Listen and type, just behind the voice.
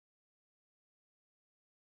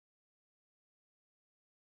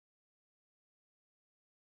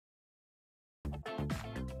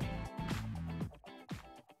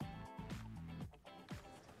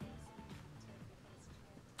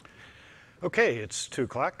Okay, it's 2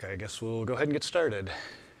 o'clock. I guess we'll go ahead and get started.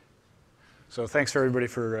 So thanks for everybody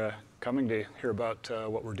for coming to hear about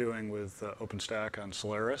what we're doing with OpenStack on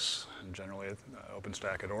Solaris and generally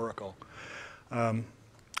OpenStack at Oracle.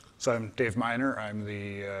 So I'm Dave Miner. I'm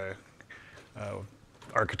the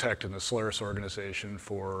architect in the Solaris organization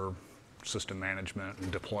for system management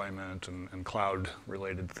and deployment and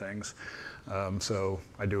cloud-related things. So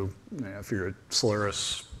I do, if you're a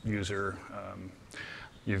Solaris user,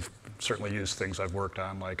 you've certainly used things I've worked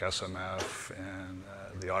on like SMF and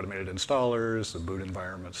the automated installers, the boot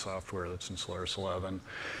environment software that's in Solaris 11,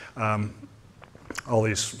 all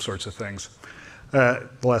these sorts of things. The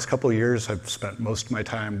last couple of years, I've spent most of my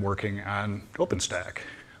time working on OpenStack.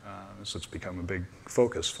 So it's become a big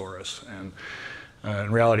focus for us. And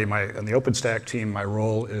in reality, on the OpenStack team, my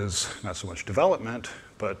role is not so much development,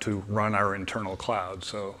 but to run our internal cloud.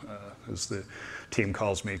 So as the team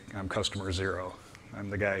calls me, I'm customer zero. I'm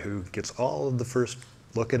the guy who gets all of the first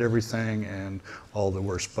look at everything and all the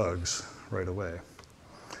worst bugs right away.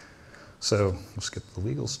 So we'll skip the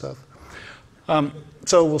legal stuff.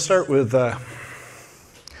 So we'll start with,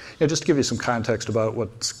 just to give you some context about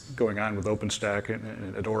what's going on with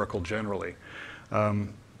OpenStack at Oracle generally.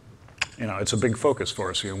 It's a big focus for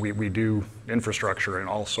us. We do infrastructure in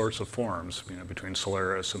all sorts of forms, between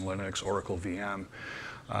Solaris and Linux, Oracle VM,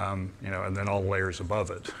 and then all layers above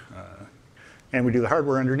it. And we do the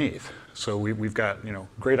hardware underneath. So we've got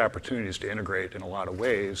great opportunities to integrate in a lot of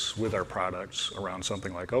ways with our products around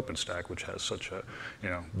something like OpenStack, which has such a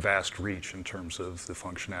vast reach in terms of the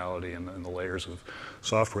functionality and the layers of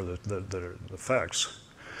software that it affects.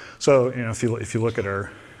 So if you look at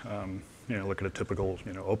our look at a typical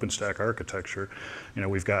OpenStack architecture,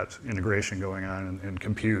 we've got integration going on in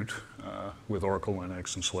compute with Oracle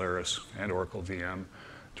Linux and Solaris and Oracle VM.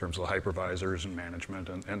 In terms of the hypervisors and management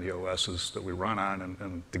and the OSs that we run on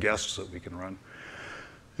and the guests that we can run.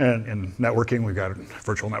 And in networking, we've got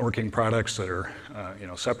virtual networking products that are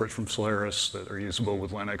separate from Solaris that are usable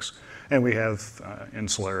with Linux. And we have in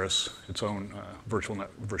Solaris its own virtual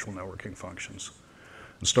networking functions.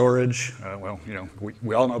 And storage,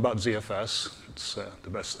 we all know about ZFS. It's the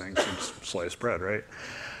best thing since sliced bread, right?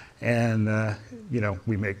 And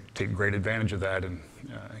we take great advantage of that in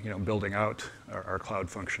building out our cloud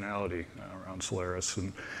functionality around Solaris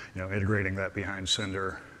and integrating that behind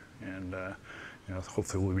Cinder, and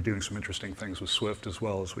hopefully we'll be doing some interesting things with Swift as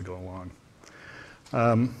well as we go along.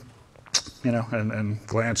 And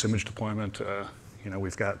glance image deployment.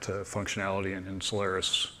 We've got functionality in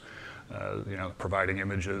Solaris. Providing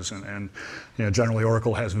images and generally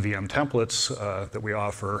Oracle has VM templates that we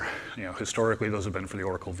offer. Historically those have been for the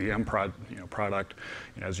Oracle VM product.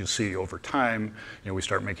 As you see over time, we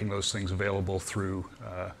start making those things available through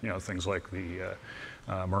things like the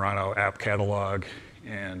Murano app catalog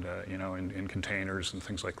and in containers and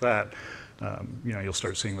things like that. You'll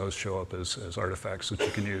start seeing those show up as artifacts that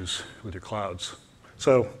you can use with your clouds.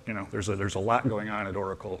 So there's a lot going on at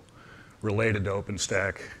Oracle related to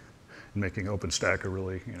OpenStack, and making OpenStack a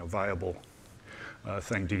really viable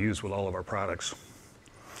thing to use with all of our products.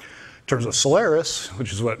 In terms of Solaris,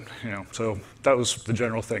 which is what, so that was the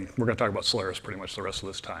general thing. We're going to talk about Solaris pretty much the rest of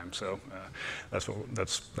this time, so that's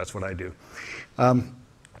what I do.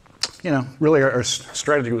 Really our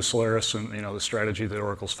strategy with Solaris and the strategy that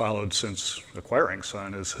Oracle's followed since acquiring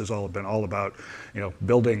Sun has all been all about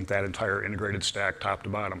building that entire integrated stack, top to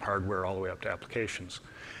bottom, hardware all the way up to applications.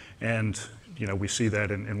 And we see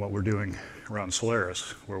that in what we're doing around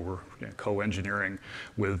Solaris, where we're co-engineering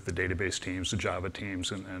with the database teams, the Java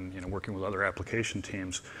teams, and working with other application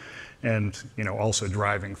teams, and also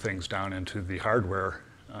driving things down into the hardware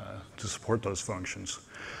to support those functions.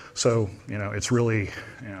 So it's really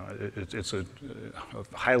it's a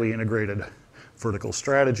highly integrated vertical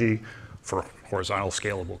strategy for horizontal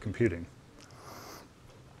scalable computing.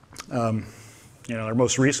 Our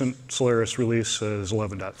most recent Solaris release is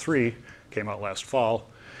 11.3. Came out last fall,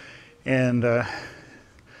 and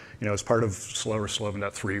as part of Solaris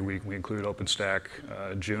 11.3, we include OpenStack,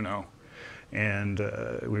 Juno, and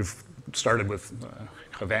we've started with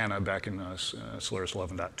Havana back in Solaris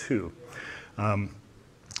 11.2.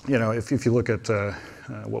 If you look at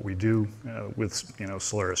what we do with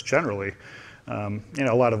Solaris generally, a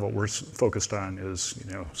lot of what we're focused on is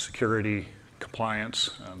security,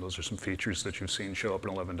 compliance. Those are some features that you've seen show up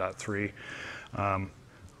in 11.3.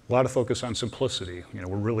 A lot of focus on simplicity.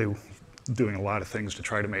 We're really doing a lot of things to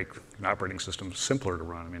try to make an operating system simpler to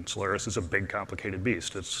run. I mean, Solaris is a big, complicated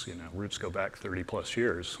beast. Its roots go back 30 plus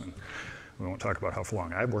years. And We won't talk about how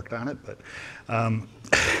long I've worked on it, but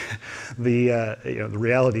the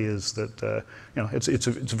reality is that it's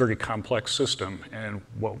a very complex system, and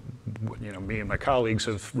what me and my colleagues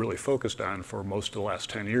have really focused on for most of the last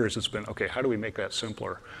 10 years has been, okay, how do we make that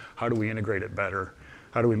simpler? How do we integrate it better?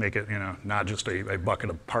 How do we make it not just a bucket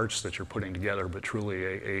of parts that you're putting together, but truly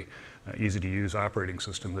a easy to use operating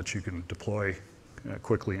system that you can deploy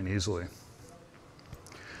quickly and easily.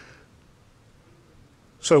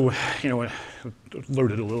 So, I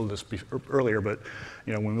alluded a little to this earlier, but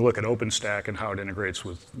when we look at OpenStack and how it integrates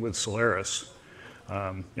with Solaris,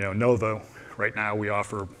 Nova, right now we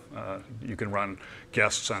offer, you can run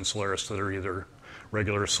guests on Solaris that are either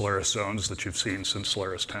regular Solaris zones that you've seen since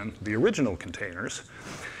Solaris 10, the original containers,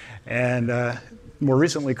 and more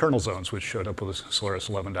recently kernel zones, which showed up with Solaris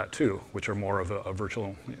 11.2, which are more of a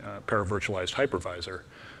virtual, para-virtualized hypervisor,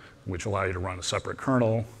 which allow you to run a separate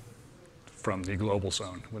kernel from the global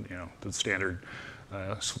zone. The standard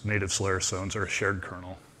native Solaris zones are a shared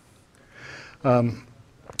kernel. In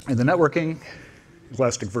the networking,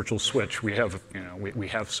 Elastic Virtual Switch, we have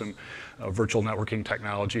some virtual networking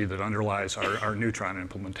technology that underlies our Neutron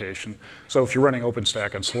implementation. So if you're running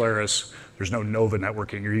OpenStack on Solaris, there's no Nova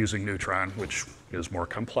networking. You're using Neutron, which is more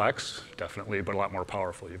complex, definitely, but a lot more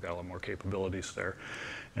powerful. You've got a lot more capabilities there,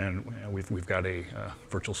 and we've got a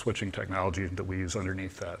virtual switching technology that we use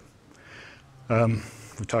underneath that.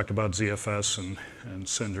 We talked about ZFS and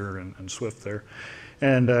Cinder and Swift there,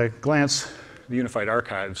 and glance the unified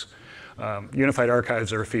archives. Unified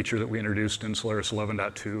archives are a feature that we introduced in Solaris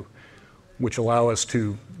 11.2, which allow us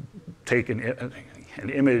to take an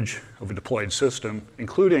image of a deployed system,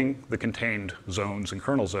 including the contained zones and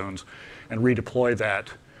kernel zones, and redeploy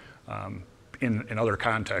that in other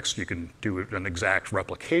contexts. You can do an exact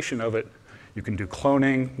replication of it. You can do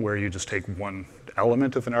cloning, where you just take one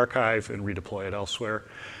element of an archive and redeploy it elsewhere.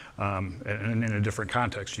 And in a different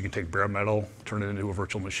context, you can take bare metal, turn it into a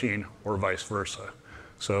virtual machine, or vice versa.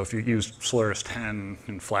 So if you used Solaris 10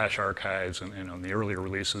 and Flash archives and the earlier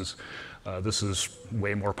releases, this is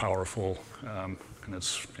way more powerful, and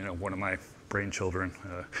it's one of my brainchildren.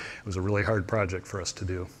 It was a really hard project for us to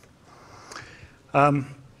do.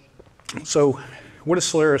 So what does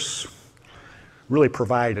Solaris really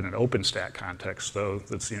provide in an OpenStack context, though,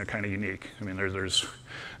 that's kind of unique? I mean, there's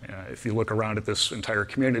if you look around at this entire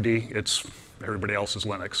community, everybody else is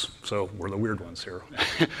Linux, so we're the weird ones here.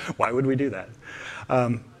 Why would we do that?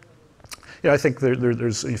 I think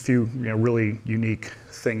there's a few really unique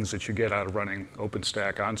things that you get out of running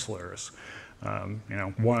OpenStack on Solaris.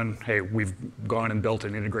 One, hey, we've gone and built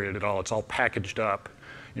and integrated it all. It's all packaged up.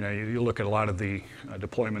 You look at a lot of the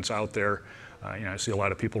deployments out there. I see a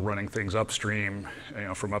lot of people running things upstream,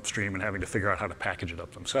 from upstream and having to figure out how to package it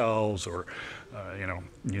up themselves, or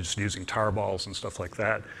just using tarballs and stuff like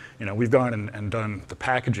that. We've gone and done the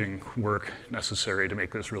packaging work necessary to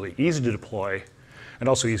make this really easy to deploy and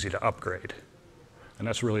also easy to upgrade. And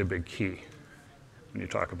that's really a big key when you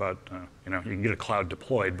talk about, you can get a cloud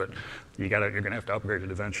deployed, but you're going to have to upgrade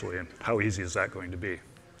it eventually, and how easy is that going to be?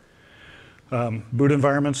 Boot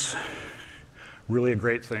environments, really a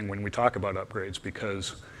great thing when we talk about upgrades,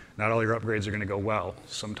 because not all your upgrades are going to go well.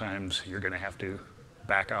 Sometimes you're going to have to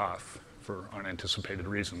back off for unanticipated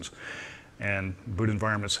reasons, and boot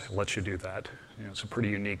environments let you do that. It's a pretty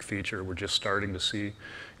unique feature. We're just starting to see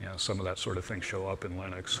some of that sort of thing show up in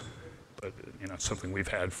Linux, but it's something we've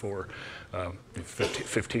had for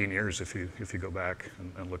 15 years if you go back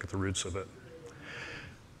and look at the roots of it.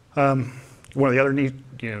 One of the other neat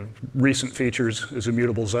recent features is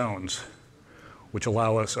immutable zones, which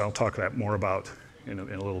allow us, I'll talk that more about in a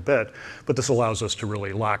little bit, but this allows us to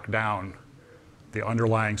really lock down the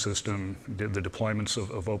underlying system, the deployments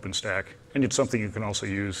of OpenStack, and it's something you can also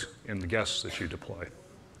use in the guests that you deploy.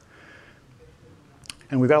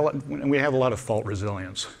 And we have a lot of fault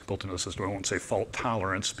resilience built into the system. I won't say fault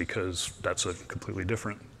tolerance, because that's a completely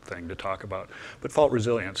different thing to talk about, but fault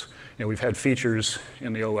resilience. We've had features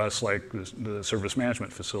in the OS like the service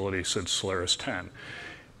management facility since Solaris 10.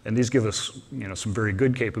 And these give us, some very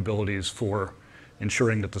good capabilities for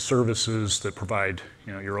ensuring that the services that provide,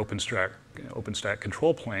 your OpenStack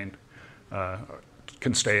control plane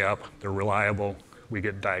can stay up. They're reliable. We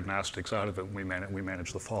get diagnostics out of it. We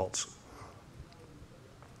manage the faults.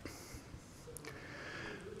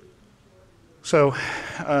 So,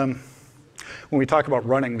 when we talk about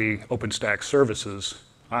running the OpenStack services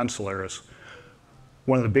on Solaris,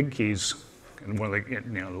 one of the big keys, and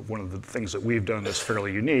one of the things that we've done that's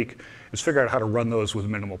fairly unique, is figure out how to run those with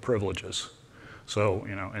minimal privileges. So,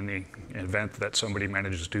 in the event that somebody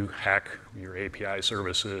manages to hack your API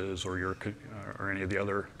services or any of the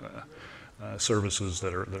other services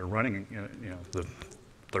that are running, the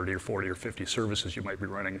 30 or 40 or 50 services you might be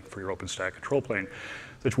running for your OpenStack control plane,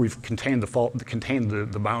 that we've contained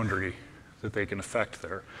the boundary that they can affect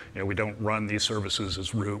there. We don't run these services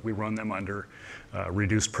as root. We run them under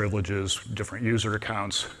reduced privileges, different user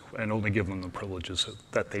accounts, and only give them the privileges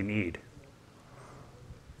that they need.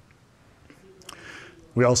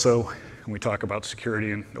 We also, when we talk about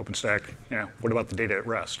security in OpenStack, what about the data at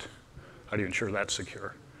rest? How do you ensure that's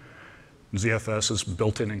secure? ZFS is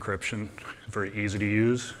built-in encryption, very easy to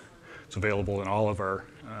use. It's available in all of our,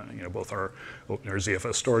 both our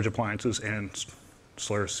ZFS storage appliances and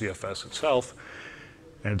Solaris ZFS itself.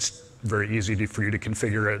 And it's very easy for you to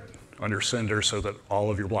configure it under Cinder so that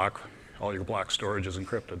all your block storage is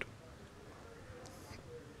encrypted.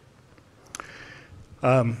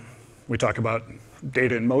 We talk about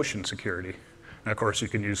data in motion security. And of course, you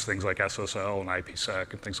can use things like SSL and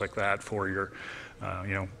IPsec and things like that for your,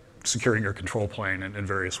 securing your control plane in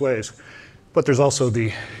various ways. But there's also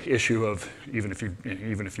the issue of, even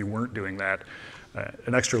if you weren't doing that,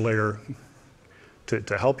 an extra layer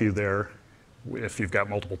to help you there, if you've got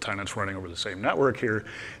multiple tenants running over the same network here,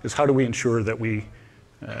 is how do we ensure that we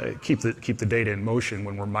keep the data in motion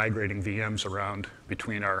when we're migrating VMs around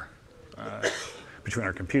between our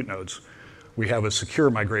compute nodes. We have a secure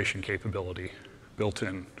migration capability built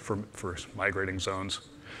in for migrating zones,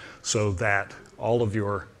 so that all of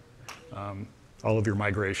your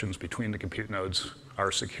migrations between the compute nodes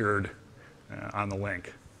are secured on the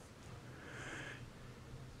link.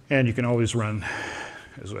 And you can always run,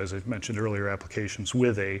 as I mentioned earlier, applications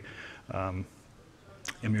with a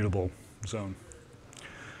immutable zone.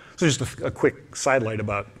 So just a quick sidelight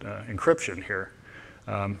about encryption here.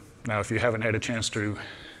 Now, if you haven't had a chance to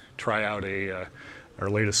try out our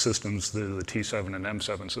latest systems, the T7 and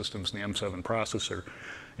M7 systems and the M7 processor,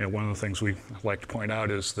 one of the things we like to point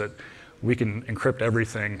out is that we can encrypt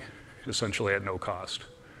everything essentially at no cost.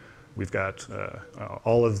 We've got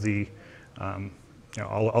all of the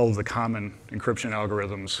common encryption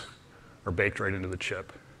algorithms are baked right into the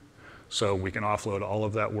chip. So we can offload all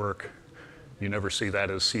of that work. You never see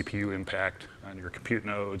that as CPU impact on your compute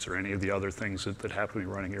nodes or any of the other things that happen to be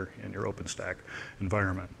running in your OpenStack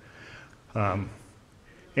environment.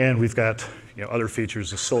 And we've got other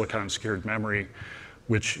features, the silicon secured memory,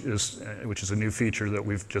 which is a new feature that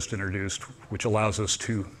we've just introduced, which allows us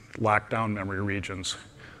to lock down memory regions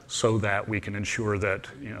so that we can ensure that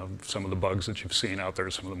some of the bugs that you've seen out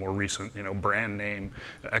there, some of the more recent brand name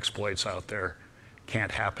exploits out there,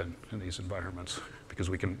 can't happen in these environments because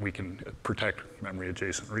we can protect memory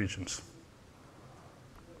adjacent regions.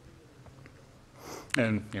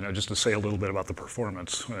 And just to say a little bit about the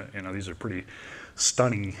performance, these are pretty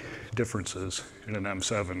stunning differences in an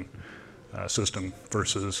M7 system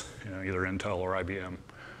versus either Intel or IBM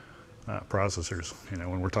processors.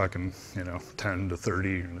 When we're talking 10 to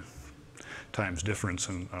 30 times difference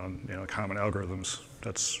on common algorithms,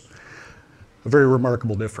 that's a very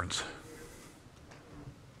remarkable difference.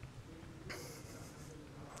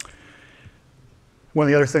 One of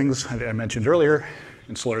the other things I mentioned earlier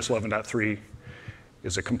in Solaris 11.3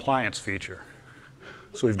 is a compliance feature.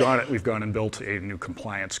 So we've gone and built a new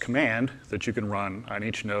compliance command that you can run on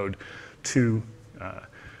each node to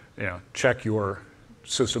check your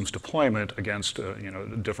system's deployment against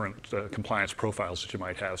different compliance profiles that you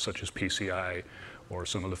might have, such as PCI or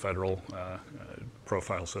some of the federal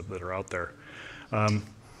profiles that are out there.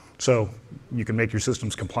 So you can make your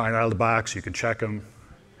systems compliant out of the box, you can check them,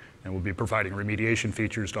 and we'll be providing remediation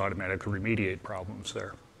features to automatically remediate problems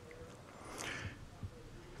there.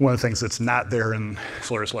 One of the things that's not there in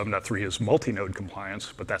Solaris 11.3 is multi-node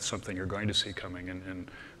compliance, but that's something you're going to see coming in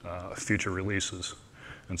future releases.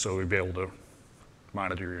 And so we'll be able to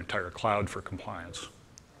monitor your entire cloud for compliance.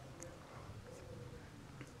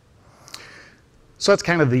 So that's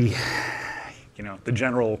kind of the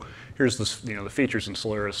general, here's the features in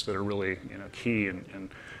Solaris that are really key in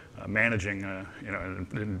managing,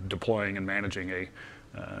 in deploying and managing a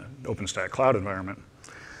OpenStack cloud environment.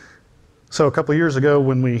 So a couple of years ago,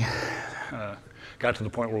 when we got to the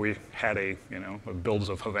point where we had builds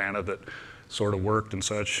of Havana that sort of worked and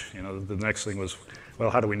such, the next thing was, well,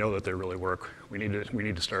 how do we know that they really work? We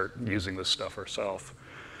need to start using this stuff ourselves.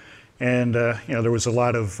 And there was a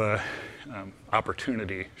lot of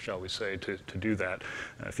opportunity, shall we say, to do that.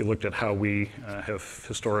 If you looked at how we have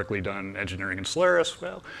historically done engineering in Solaris,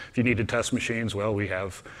 well, if you needed test machines, well, we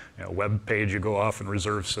have a web page you go off and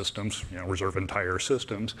reserve systems, reserve entire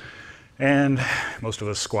systems. And most of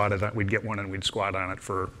us squatted on, we'd get one and we'd squat on it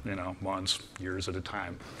for months, years at a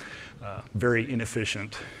time. Very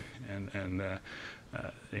inefficient and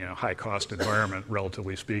high cost environment,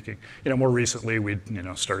 relatively speaking. More recently, we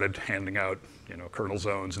started handing out kernel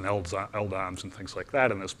zones and LDOMs and things like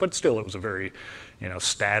that in this, but still it was a very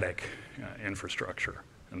static infrastructure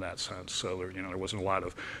in that sense. So there wasn't a lot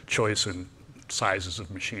of choice in sizes of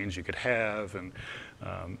machines you could have, and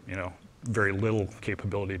very little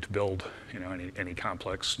capability to build any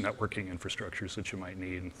complex networking infrastructures that you might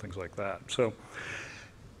need and things like that. So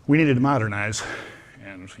we needed to modernize.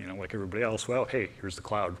 And like everybody else, well, hey, here's the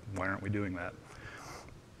cloud. Why aren't we doing that?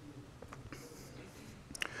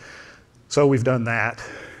 So we've done that,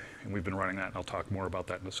 and we've been running that, and I'll talk more about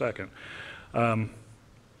that in a second. But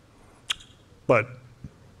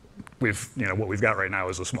what we've got right now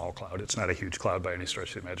is a small cloud. It's not a huge cloud by any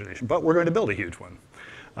stretch of the imagination, but we're going to build a huge one.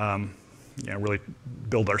 Really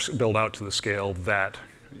build out to the scale that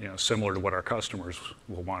similar to what our customers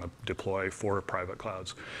will want to deploy for private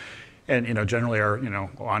clouds. And generally our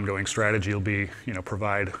ongoing strategy will be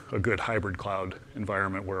provide a good hybrid cloud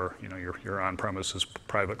environment where your on-premises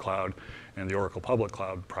private cloud and the Oracle public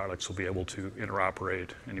cloud products will be able to interoperate,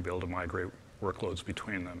 and you'll be able to migrate workloads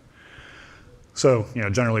between them. So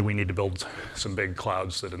generally we need to build some big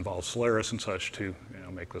clouds that involve Solaris and such to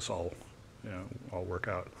make this all work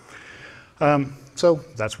out. So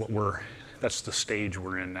that's the stage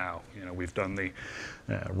we're in now. We've done the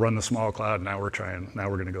run the small cloud. Now we're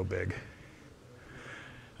going to go big.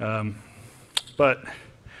 But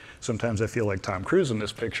sometimes I feel like Tom Cruise in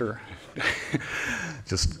this picture,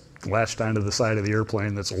 just latched onto the side of the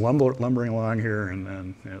airplane that's lumbering along here, and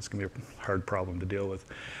then it's going to be a hard problem to deal with.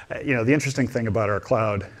 The interesting thing about our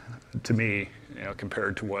cloud, to me,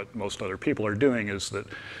 compared to what most other people are doing, is that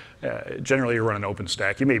generally you run an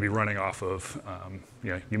OpenStack. You may be running off of,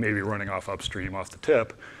 you may be running off upstream off the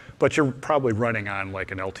tip, but you're probably running on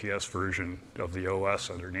like an LTS version of the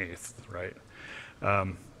OS underneath, right?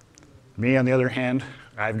 Me, on the other hand,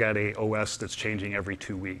 I've got a OS that's changing every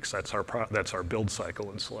 2 weeks. That's our build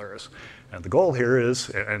cycle in Solaris. And the goal here is,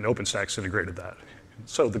 and OpenStack's integrated that.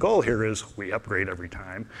 So the goal here is we upgrade every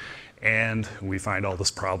time, and we find all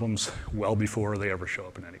these problems well before they ever show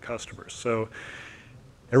up in any customers. So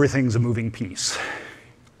everything's a moving piece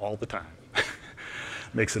all the time.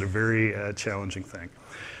 Makes it a very challenging thing.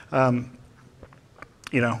 And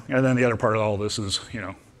then the other part of all this is,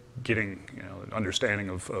 getting understanding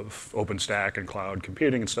of OpenStack and cloud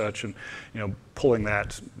computing and such, and pulling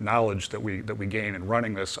that knowledge that we gain and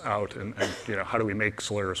running this out, and how do we make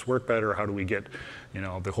Solaris work better? How do we get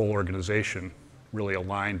the whole organization really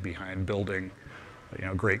aligned behind building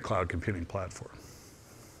a great cloud computing platform?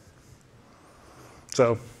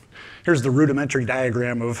 So here's the rudimentary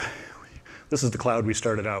diagram of, this is the cloud we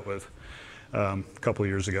started out with a couple of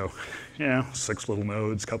years ago. 6 little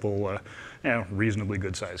nodes, couple reasonably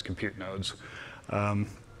good sized compute nodes.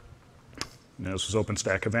 This was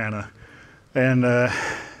OpenStack Havana, and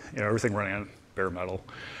everything running on bare metal,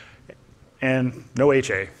 and no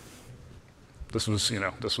HA. This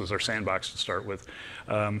was our sandbox to start with.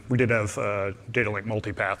 We did have data link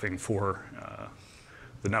multipathing for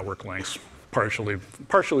the network links,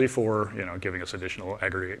 partially for giving us additional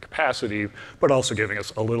aggregate capacity, but also giving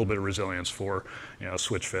us a little bit of resilience for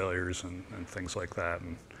switch failures and things like that.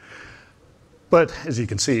 But as you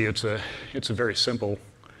can see, it's a very simple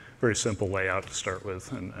layout to start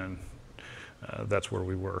with, and that's where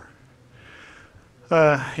we were.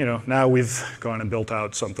 Now we've gone and built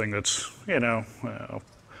out something that's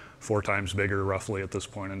 4 times bigger roughly at this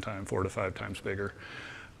point in time, 4 to 5 times bigger,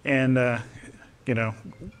 and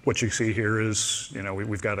what you see here is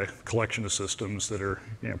we've got a collection of systems that are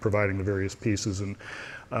providing the various pieces, and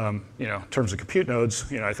in terms of compute nodes,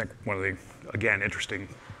 I think one of the interesting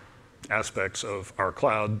aspects of our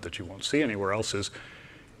cloud that you won't see anywhere else is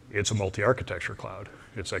it's a multi-architecture cloud.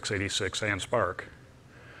 It's x86 and Spark.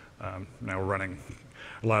 Now we're running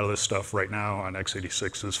a lot of this stuff right now on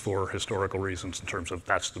x86s for historical reasons, in terms of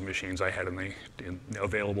that's the machines I had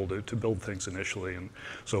available to build things initially and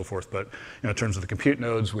so forth. But in terms of the compute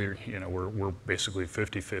nodes, we're basically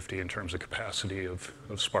 50-50 in terms of capacity of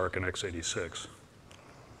Spark and x86.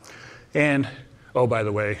 And oh, by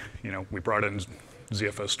the way, we brought in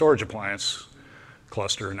ZFS storage appliance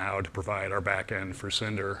cluster now to provide our back end for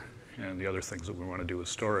Cinder and the other things that we want to do with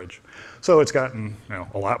storage. So it's gotten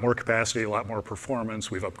a lot more capacity, a lot more performance.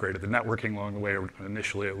 We've upgraded the networking along the way.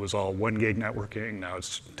 Initially it was all 1 gig networking, now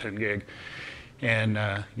it's 10 gig. And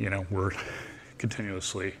we're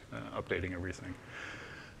continuously updating everything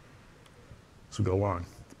as we go along.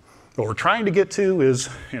 What we're trying to get to is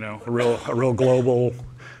a real global,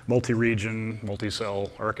 multi-region, multi-cell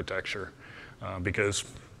architecture, because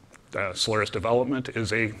Solaris development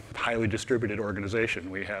is a highly distributed organization.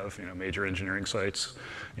 We have major engineering sites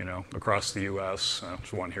across the U.S.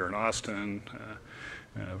 There's one here in Austin,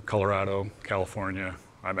 Colorado, California.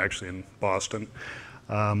 I'm actually in Boston.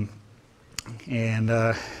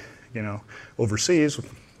 Overseas,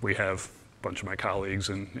 we have a bunch of my colleagues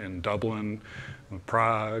in Dublin,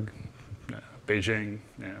 Prague, Beijing,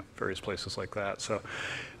 various places like that. So,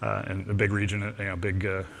 and a big region,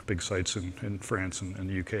 big sites in France and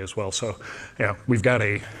the UK as well. So, we've got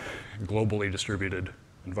a globally distributed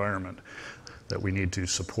environment that we need to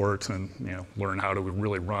support and learn how to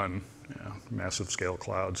really run massive scale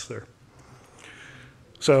clouds there.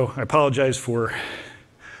 So I apologize for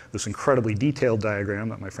this incredibly detailed diagram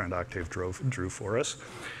that my friend Octave drew for us.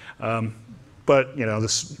 But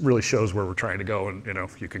this really shows where we're trying to go, and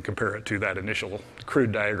you can compare it to that initial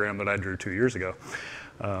crude diagram that I drew 2 years ago.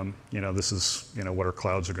 This is what our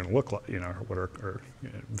clouds are going to look like, what our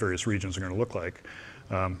various regions are going to look like.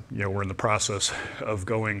 We're in the process of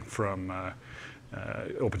going from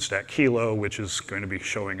OpenStack Kilo, which is going to be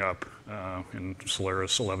showing up in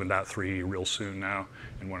Solaris 11.3 real soon now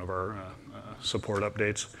in one of our support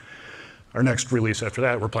updates. Our next release after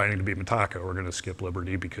that, we're planning to be Mitaka. We're going to skip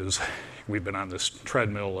Liberty because we've been on this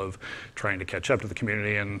treadmill of trying to catch up to the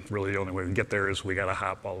community, and really the only way we can get there is we got to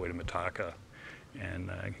hop all the way to Mitaka and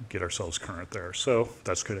get ourselves current there. So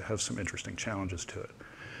that's going to have some interesting challenges to it.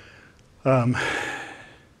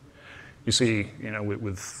 You see,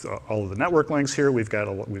 with all of the network links here, we've got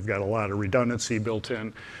a lot of redundancy built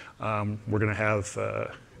in. We're going to have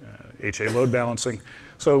HA load balancing.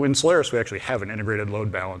 So in Solaris, we actually have an integrated load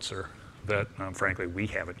balancer that, frankly, we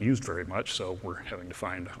haven't used very much. So we're having to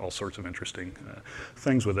find all sorts of interesting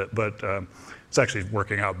things with it. But it's actually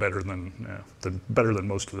working out better than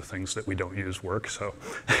most of the things that we don't use work. So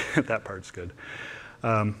that part's good.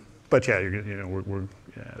 But yeah,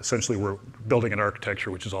 essentially we're building an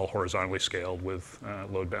architecture which is all horizontally scaled with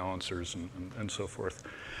load balancers and so forth.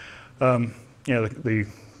 The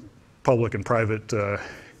public and private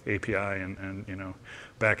API and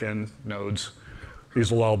back-end nodes,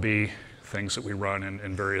 these will all be things that we run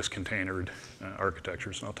in various containered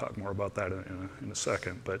architectures, and I'll talk more about that in a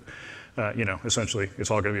second. But essentially, it's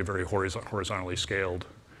all going to be a very horizontally scaled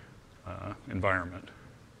environment.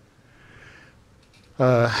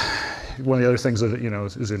 One of the other things that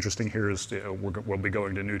is interesting here is we'll be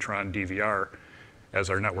going to Neutron DVR as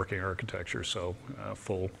our networking architecture. So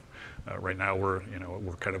right now we're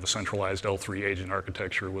kind of a centralized L3 agent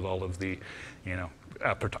architecture with all of the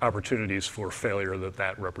opportunities for failure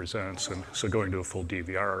that represents, and so going to a full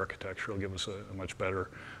DVR architecture will give us a much better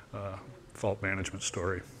fault management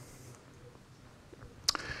story.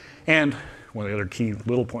 And one of the other key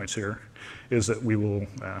little points here is that we will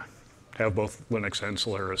have both Linux and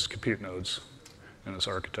Solaris compute nodes in this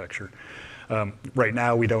architecture. Right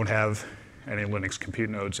now, we don't have any Linux compute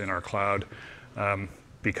nodes in our cloud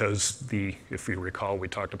because if you recall, we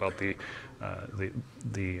talked about the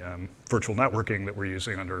virtual networking that we're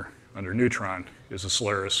using under Neutron is a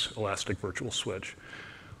Solaris Elastic Virtual Switch.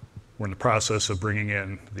 We're in the process of bringing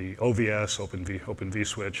in the OVS, Open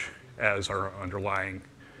vSwitch, as our underlying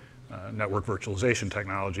network virtualization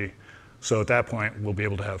technology. So at that point, we'll be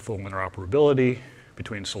able to have full interoperability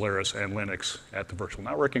between Solaris and Linux at the virtual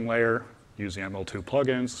networking layer, use the ML2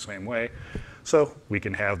 plugins the same way. So we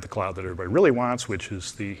can have the cloud that everybody really wants, which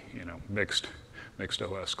is the mixed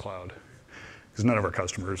OS cloud. Because none of our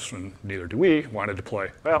customers, and neither do we, want to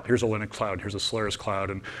deploy, well, here's a Linux cloud, here's a Solaris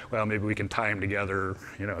cloud, and well, maybe we can tie them together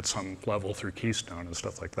at some level through Keystone and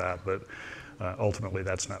stuff like that. But ultimately,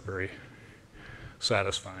 that's not very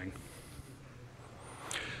satisfying.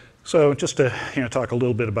 So just to talk a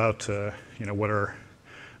little bit about what our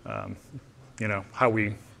how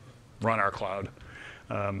we run our cloud.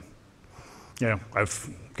 I've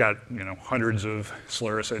got hundreds of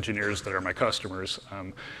Solaris engineers that are my customers.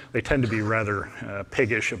 They tend to be rather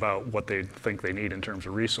piggish about what they think they need in terms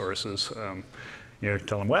of resources.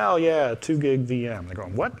 Tell them, well, yeah, 2 gig VM. They're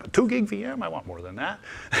going, what? 2 gig VM? I want more than that.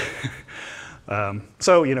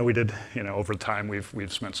 So we did over time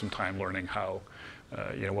we've spent some time learning how.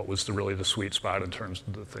 What was really the sweet spot in terms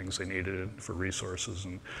of the things they needed for resources.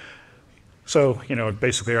 And so,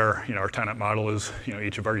 basically our tenant model is,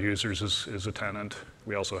 each of our users is a tenant.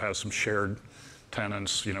 We also have some shared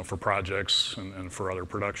tenants, for projects and for other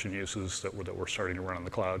production uses that we're starting to run on the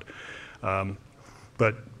cloud.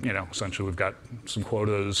 But, essentially we've got some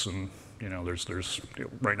quotas and, there's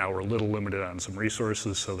right now we're a little limited on some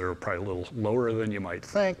resources, so they're probably a little lower than you might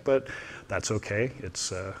think, but that's okay.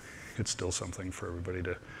 It's still something for everybody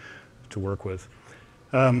to work with.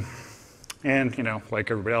 And like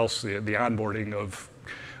everybody else, the onboarding of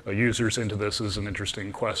users into this is an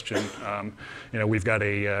interesting question. We've got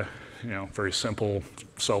a very simple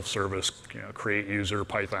self-service create user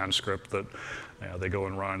Python script that they go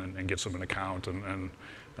and run and gets them an account and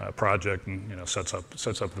project and sets up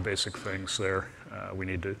the basic things there. We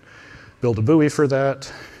need to build a buoy for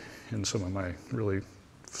that in some of my really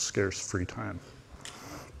scarce free time.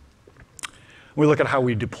 When we look at how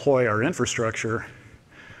we deploy our infrastructure,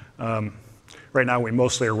 right now we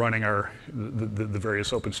mostly are running the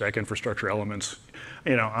various OpenStack infrastructure elements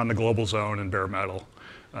on the global zone and bare metal.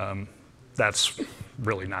 That's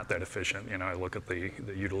really not that efficient. I look at the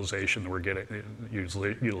utilization that we're getting,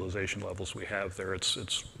 utilization levels we have there.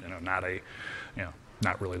 It's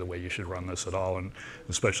not really the way you should run this at all. And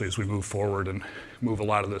especially as we move forward and move a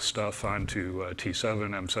lot of this stuff onto T7,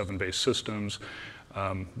 M7 based systems,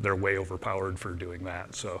 they're way overpowered for doing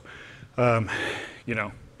that. So,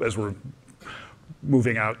 as we're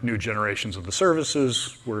moving out new generations of the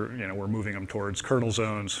services, we're moving them towards kernel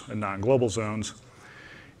zones and non-global zones.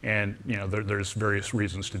 And there's various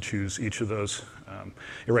reasons to choose each of those.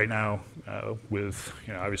 Right now, with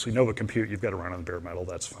obviously Nova Compute, you've got to run on bare metal.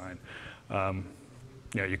 That's fine.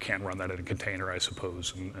 You can't run that in a container, I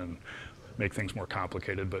suppose, and make things more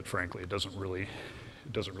complicated. But frankly, it doesn't really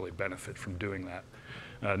benefit from doing that.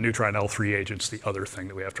 Neutron L3 agent's the other thing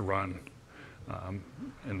that we have to run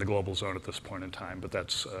in the global zone at this point in time. But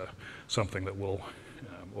that's something that will,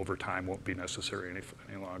 over time, won't be necessary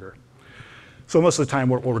any longer. So most of the time,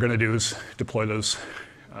 what we're going to do is deploy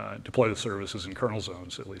the services in kernel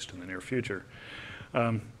zones, at least in the near future.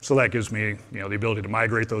 So that gives me, the ability to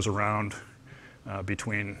migrate those around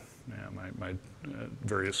between my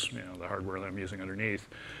various, the hardware that I'm using underneath,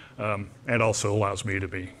 and also allows me to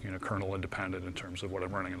be, kernel independent in terms of what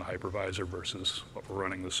I'm running in the hypervisor versus what we're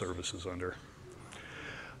running the services under.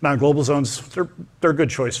 Non-global zones, they're a good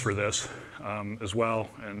choice for this as well,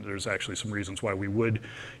 and there's actually some reasons why we would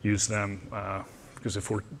use them. Because if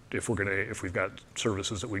we've got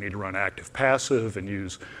services that we need to run active passive and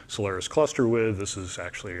use Solaris cluster with, this is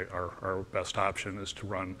actually our best option is to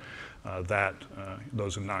run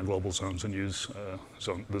those in non-global zones and use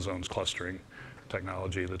the zones clustering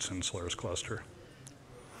technology that's in Solaris cluster.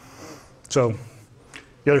 So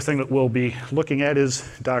the other thing that we'll be looking at is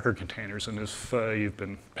Docker containers. And if you've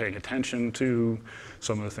been paying attention to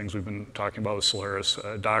some of the things we've been talking about with Solaris,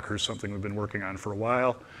 Docker is something we've been working on for a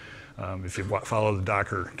while. If you've followed the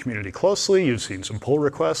Docker community closely, you've seen some pull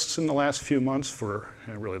requests in the last few months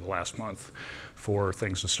really the last month, for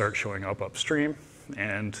things to start showing up upstream.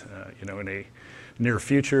 And in a near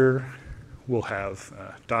future, we'll have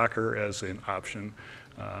Docker as an option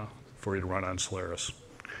for you to run on Solaris.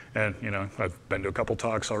 And I've been to a couple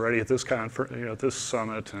talks already at this conference, at this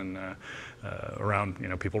summit, and around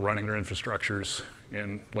people running their infrastructures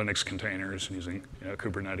in Linux containers and using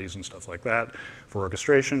Kubernetes and stuff like that for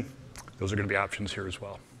orchestration. Those are going to be options here as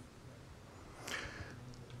well.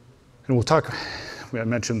 And we'll talk. I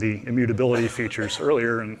mentioned the immutability features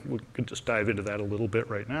earlier, and we could just dive into that a little bit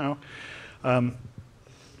right now.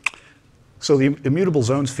 So the immutable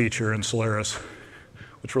zones feature in Solaris,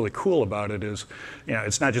 what's really cool about it is,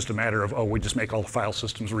 it's not just a matter of, we just make all the file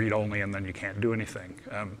systems read-only and then you can't do anything.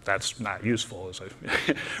 That's not useful.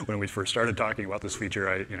 When we first started talking about this feature,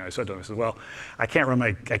 I said to them, well, I can't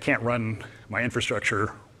run my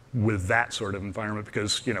infrastructure with that sort of environment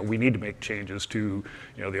because we need to make changes to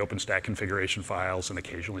the OpenStack configuration files and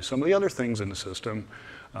occasionally some of the other things in the system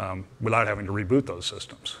without having to reboot those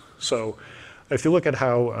systems. So if you look at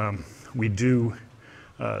how we do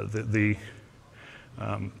the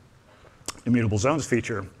immutable zones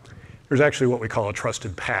feature, there's actually what we call a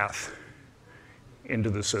trusted path into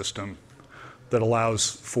the system that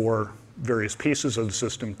allows for various pieces of the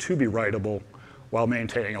system to be writable while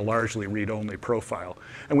maintaining a largely read-only profile.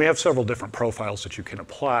 And we have several different profiles that you can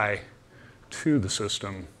apply to the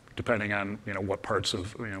system depending on what parts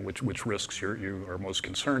of which risks you are most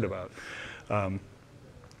concerned about.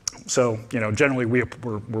 So generally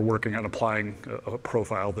we're working on applying a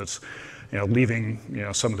profile that's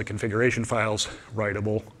leaving some of the configuration files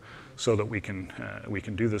writable so that we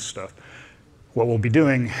can do this stuff. What we'll be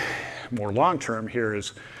doing more long-term here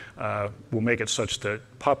is we'll make it such that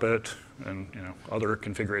Puppet and other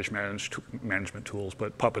configuration management tools,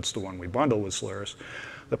 but Puppet's the one we bundle with Solaris.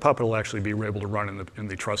 The Puppet will actually be able to run in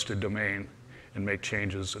the trusted domain and make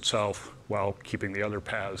changes itself while keeping the other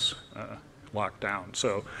paths locked down.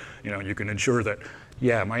 So you can ensure that,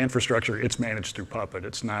 my infrastructure, it's managed through Puppet.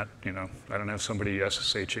 It's not, I don't have somebody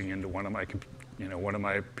SSHing into one of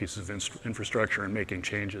my pieces of infrastructure and making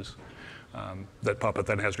changes that Puppet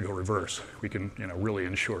then has to go reverse. We can, really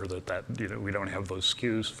ensure that we don't have those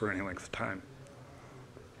skews for any length of time.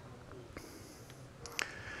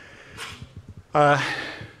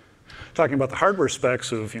 Talking about the hardware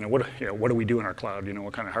specs of what do we do in our cloud?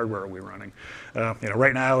 What kind of hardware are we running?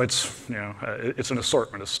 Right now it's it's an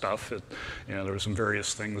assortment of stuff. There were some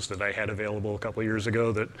various things that I had available a couple of years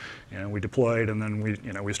ago that we deployed, and then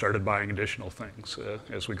we started buying additional things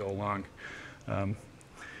as we go along.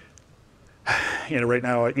 Right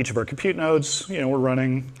now each of our compute nodes, we're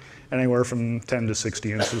running anywhere from 10 to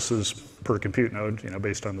 60 instances per compute node,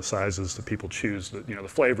 based on the sizes that people choose. The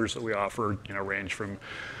flavors that we offer, range from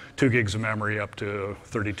 2 gigs of memory up to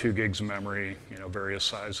 32 gigs of memory, various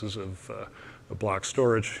sizes of block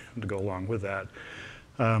storage to go along with that.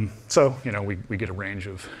 So, we get a range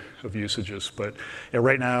of usages. But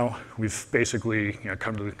right now, we've basically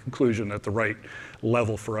come to the conclusion that the right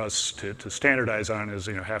level for us to standardize on is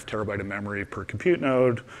half terabyte of memory per compute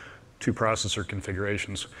node, 2 processor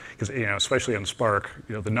configurations. Because especially on Spark,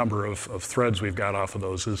 the number of threads we've got off of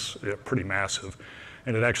those is pretty massive.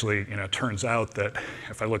 And it actually turns out that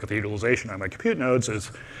if I look at the utilization on my compute nodes,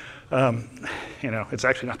 it's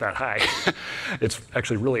actually not that high. It's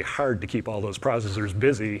actually really hard to keep all those processors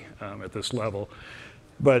busy at this level.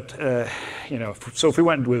 But so if we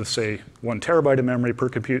went with, say, 1 terabyte of memory per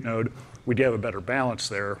compute node, we'd have a better balance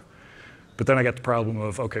there. But then I got the problem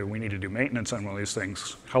of, okay, we need to do maintenance on one of these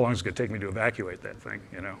things. How long is it going to take me to evacuate that thing?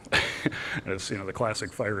 And it's the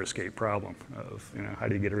classic fire escape problem of how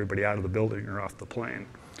do you get everybody out of the building or off the plane?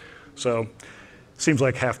 So it seems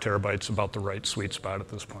like half terabyte's about the right sweet spot at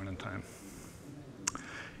this point in time.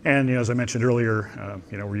 And as I mentioned earlier,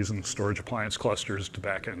 we're using storage appliance clusters to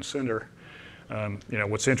backend Cinder.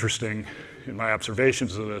 What's interesting in my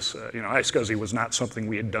observations of this, iSCSI was not something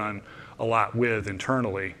we had done a lot with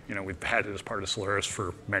internally. We've had it as part of Solaris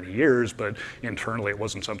for many years, but internally it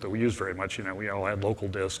wasn't something we used very much. We all had local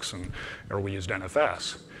disks or we used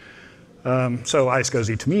NFS. So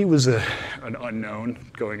iSCSI to me was an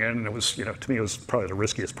unknown going in, and it was, to me it was probably the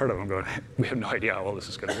riskiest part of it. I'm going, we have no idea how well this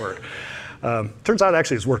is going to work. Turns out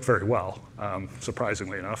actually it's worked very well,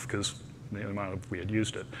 surprisingly enough, because the amount we had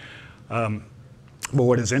used it. But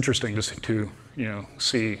what is interesting to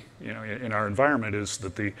see in our environment is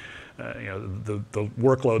that the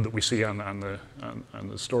workload that we see on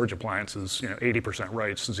the storage appliances, 80%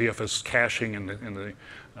 writes. The ZFS caching in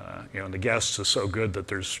the guests is so good that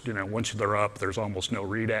there's once they're up, there's almost no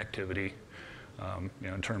read activity.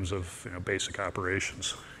 In terms of basic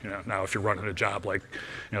operations. Now if you're running a job like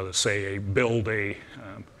let's say build a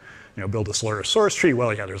Solaris source tree,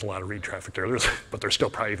 well, yeah, there's a lot of read traffic there, but there's still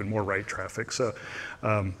probably even more write traffic. So,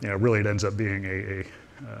 really it ends up being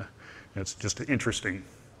it's just an interesting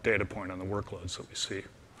data point on the workloads that we see.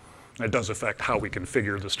 And it does affect how we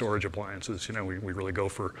configure the storage appliances. We really go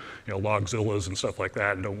for logzillas and stuff like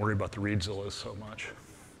that and don't worry about the readzillas so much.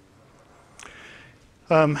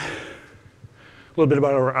 A little bit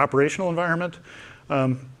about our operational environment.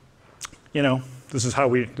 This is how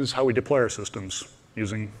we deploy our systems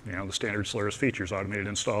using the standard Solaris features: automated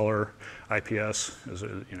installer, IPS as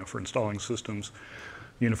for installing systems,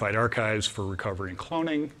 unified archives for recovery and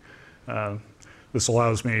cloning. This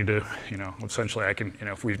allows me to, essentially I can,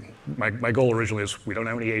 my goal originally is we don't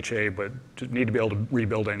have any HA, but need to be able to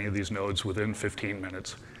rebuild any of these nodes within 15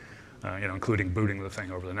 minutes, including booting the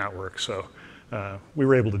thing over the network. So we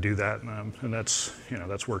were able to do that, and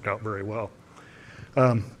that's worked out very well.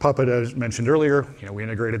 Puppet, as mentioned earlier, we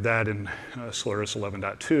integrated that in Solaris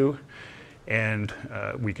 11.2, and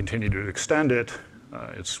we continue to extend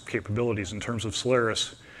its capabilities in terms of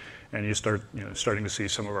Solaris, and you start starting to see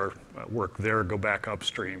some of our work there go back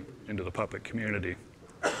upstream into the Puppet community.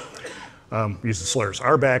 We use the Solaris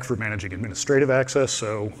RBAC for managing administrative access,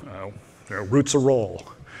 so root's a role,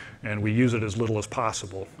 and we use it as little as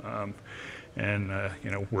possible.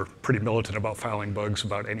 We're pretty militant about filing bugs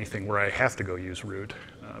about anything where I have to go use root,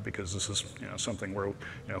 because this is something where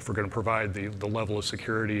if we're going to provide the level of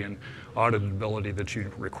security and auditability that you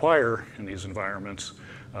require in these environments,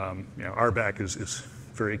 RBAC is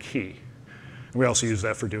very key. We also use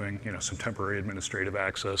that for doing some temporary administrative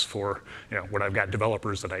access for when I've got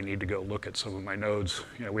developers that I need to go look at some of my nodes.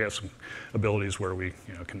 We have some abilities where we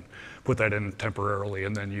can put that in temporarily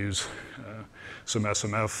and then use some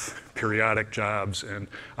SMF periodic jobs and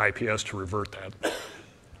IPS to revert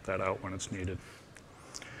that out when it's needed.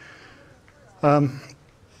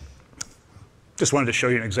 Just wanted to show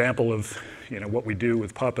you an example of what we do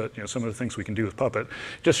with Puppet, some of the things we can do with Puppet.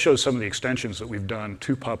 Just shows some of the extensions that we've done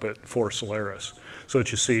to Puppet for Solaris. So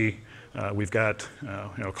that you see, we've got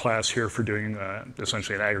a class here for doing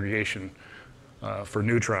essentially an aggregation for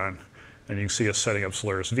Neutron. And you can see us setting up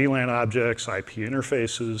Solaris VLAN objects, IP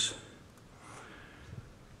interfaces,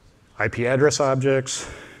 IP address objects,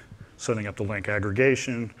 setting up the link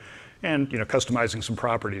aggregation, and customizing some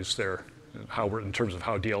properties there, in terms of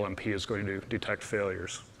how DLMP is going to detect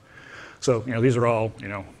failures. So these are all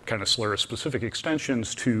kind of Solaris specific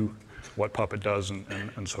extensions to what Puppet does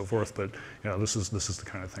and so forth. But this is the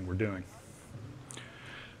kind of thing we're doing.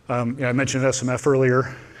 I mentioned SMF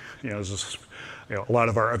earlier. A lot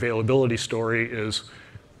of our availability story is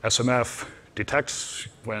SMF detects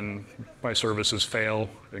when my services fail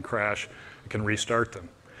and crash, it can restart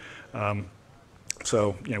them.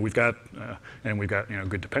 So we've got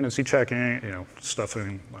good dependency checking, stuff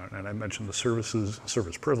and I mentioned the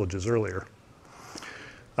service privileges earlier.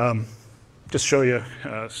 Just show you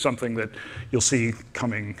something that you'll see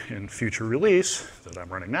coming in future release that I'm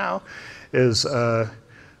running now is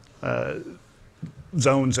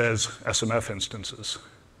zones as SMF instances.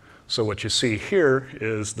 So what you see here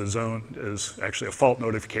is the zone is actually a fault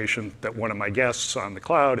notification that one of my guests on the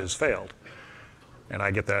cloud has failed. And I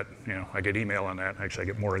get that, I get email on that. Actually, I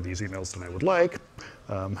get more of these emails than I would like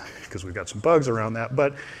because we've got some bugs around that.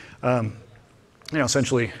 But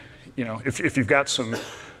essentially, if you've got some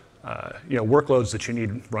workloads that you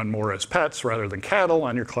need run more as pets rather than cattle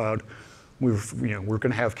on your cloud, we're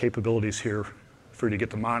going to have capabilities here for you to get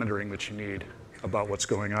the monitoring that you need about what's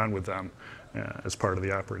going on with them as part of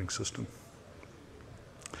the operating system.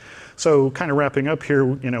 So kind of wrapping up here,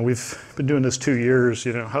 we've been doing this 2 years.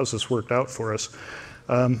 How's this worked out for us?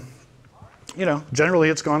 Generally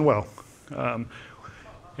it's gone well.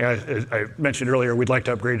 I mentioned earlier we'd like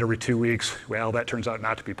to upgrade every 2 weeks. Well, that turns out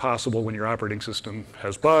not to be possible when your operating system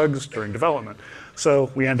has bugs during development.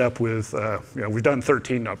 So we end up with, we've done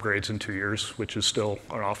 13 upgrades in 2 years, which is still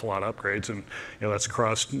an awful lot of upgrades. And that's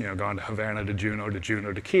across, gone to Havana, to Juno,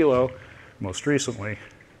 to Kilo, most recently.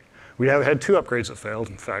 We have had 2 upgrades that failed.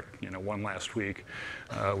 In fact, one last week,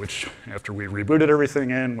 which after we rebooted everything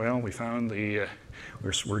in, well, we found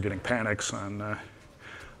we're getting panics on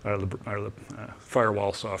our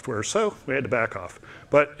firewall software, so we had to back off.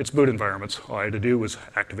 But it's boot environments. All I had to do was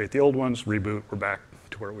activate the old ones, reboot, we're back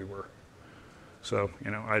to where we were. So,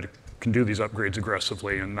 I can do these upgrades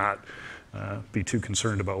aggressively and not be too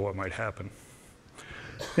concerned about what might happen.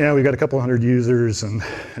 We've got a couple hundred users, and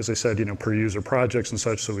as I said, per user projects and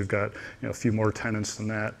such, so we've got a few more tenants than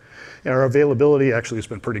that. Our availability actually has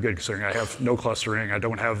been pretty good considering I have no clustering, I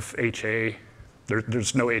don't have HA.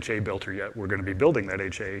 There's no HA built here yet. We're going to be building that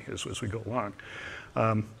HA as we go along.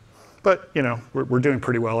 But we're doing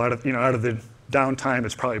pretty well. Out of the downtime,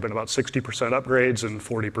 it's probably been about 60% upgrades and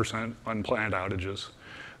 40% unplanned outages.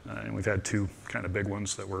 And we've had 2 kind of big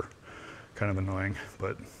ones that were kind of annoying,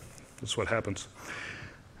 but that's what happens.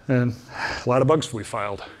 And a lot of bugs we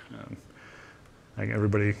filed. I think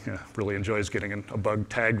everybody really enjoys getting a bug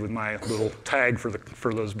tagged with my little tag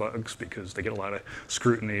for those bugs because they get a lot of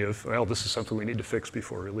scrutiny of, well, this is something we need to fix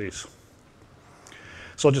before release.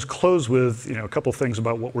 So I'll just close with a couple things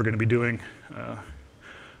about what we're going to be doing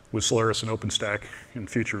with Solaris and OpenStack in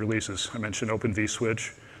future releases. I mentioned Open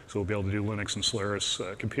vSwitch, so we'll be able to do Linux and Solaris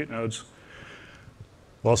compute nodes.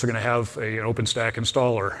 We're also going to have an OpenStack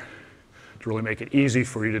installer to really make it easy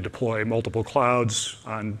for you to deploy multiple clouds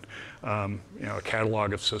on a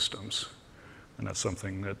catalog of systems. And that's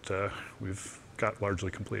something that we've got largely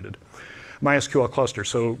completed. MySQL cluster,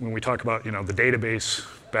 so when we talk about the database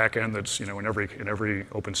backend that's in every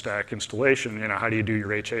OpenStack installation, how do you do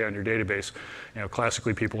your HA on your database?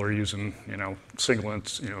 Classically people are using single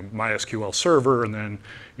MySQL server and then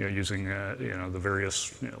using the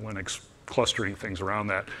various Linux clustering things around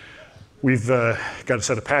that. We've got a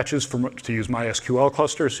set of patches to use MySQL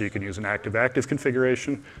cluster, so you can use an active-active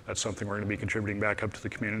configuration. That's something we're going to be contributing back up to the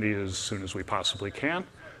community as soon as we possibly can,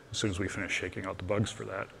 as soon as we finish shaking out the bugs for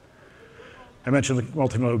that. I mentioned the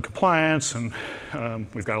multi-node compliance, and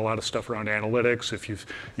we've got a lot of stuff around analytics. If you've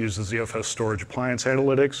used the ZFS storage appliance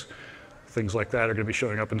analytics, things like that are going to be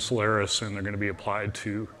showing up in Solaris, and they're going to be applied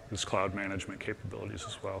to this cloud management capabilities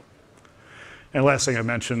as well. And last thing I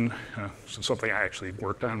mentioned, something I actually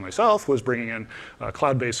worked on myself, was bringing in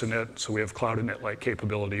cloud-based init. So we have cloud init-like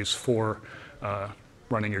capabilities for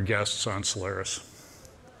running your guests on Solaris.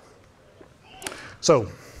 So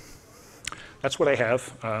that's what I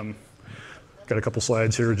have. Got a couple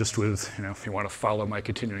slides here just with, if you want to follow my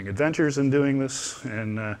continuing adventures in doing this,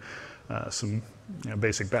 and some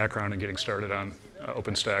basic background in getting started on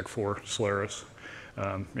OpenStack for Solaris.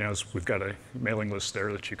 We've got a mailing list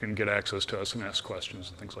there that you can get access to us and ask questions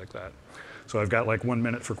and things like that. So I've got like 1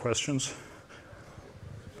 minute for questions.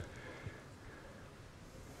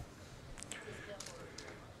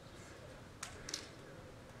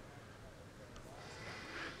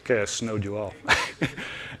 Okay, I snowed you all.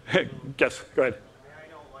 Yes, go ahead.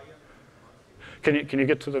 Can you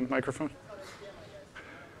get to the microphone?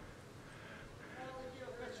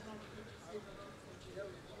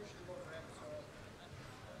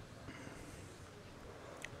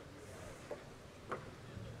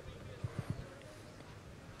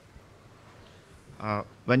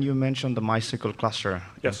 When you mentioned the MySQL cluster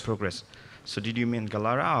Yes. in progress, so did you mean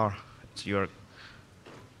Galera, or it's your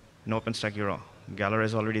in OpenStack, Galera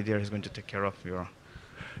is already there, is going to take care of your...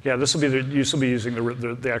 Yeah, this will be using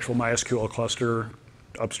the actual MySQL cluster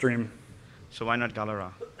upstream. So why not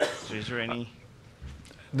Galera? So is there any...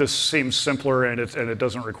 This seems simpler, and it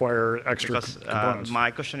doesn't require extra components.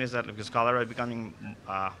 My question is that because Galera is becoming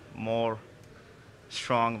more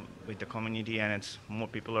strong with the community, and it's more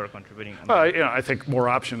people are contributing. I think more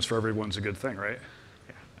options for everyone's a good thing, right?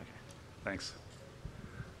 Yeah. Okay. Thanks.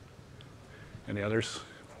 Any others?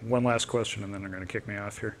 One last question, and then they're going to kick me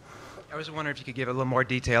off here. I was wondering if you could give a little more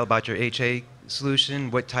detail about your HA solution.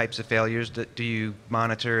 What types of failures do you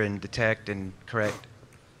monitor and detect and correct?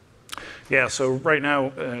 Yeah. So right now,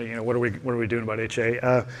 what are we doing about HA?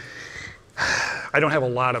 I don't have a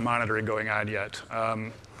lot of monitoring going on yet.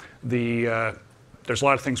 There's a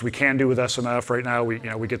lot of things we can do with SMF right now.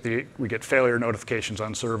 We get failure notifications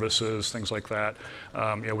on services, things like that.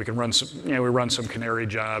 We can run some canary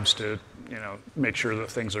jobs to make sure that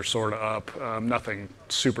things are sort of up. Nothing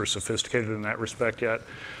super sophisticated in that respect yet.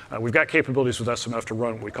 We've got capabilities with SMF to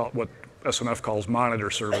run what SMF calls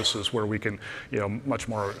monitor services, where we can much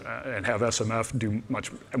more and have SMF do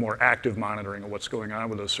much more active monitoring of what's going on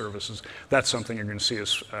with those services. That's something you're going to see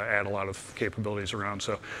us add a lot of capabilities around.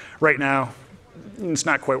 So right now, it's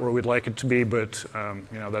not quite where we'd like it to be, but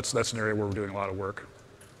that's an area where we're doing a lot of work.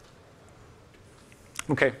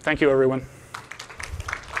 Okay, thank you, everyone.